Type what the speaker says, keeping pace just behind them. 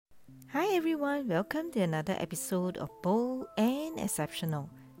Hi everyone, welcome to another episode of Bold and Exceptional.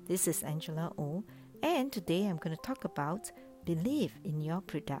 This is Angela O, and today I'm going to talk about believe in your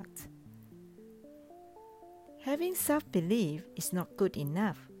product. Having self-belief is not good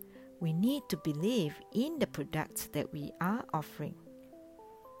enough. We need to believe in the product that we are offering.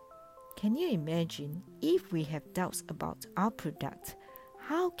 Can you imagine if we have doubts about our product?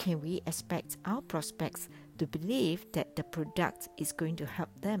 How can we expect our prospects to believe that the product is going to help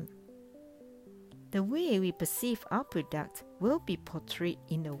them? The way we perceive our product will be portrayed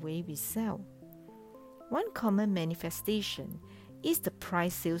in the way we sell. One common manifestation is the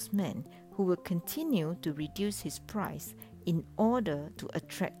price salesman who will continue to reduce his price in order to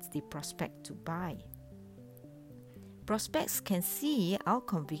attract the prospect to buy. Prospects can see our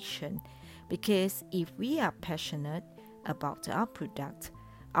conviction because if we are passionate about our product,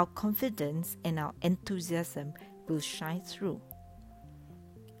 our confidence and our enthusiasm will shine through.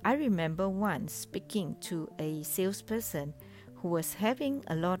 I remember once speaking to a salesperson who was having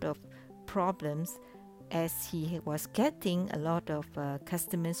a lot of problems as he was getting a lot of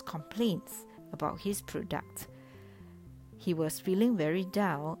customers' complaints about his product. He was feeling very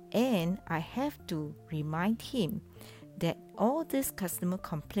down, and I have to remind him that all these customer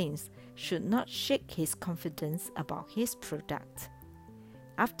complaints should not shake his confidence about his product.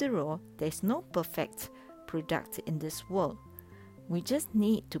 After all, there's no perfect product in this world. We just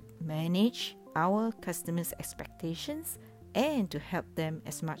need to manage our customers' expectations and to help them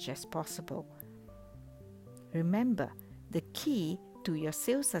as much as possible. Remember, the key to your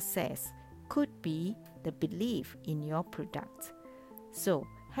sales success could be the belief in your product. So,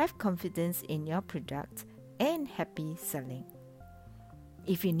 have confidence in your product and happy selling.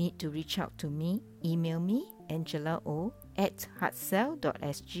 If you need to reach out to me, email me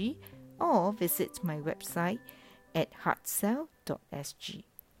angelao@heartsell.sg or visit my website at heartsell.sg.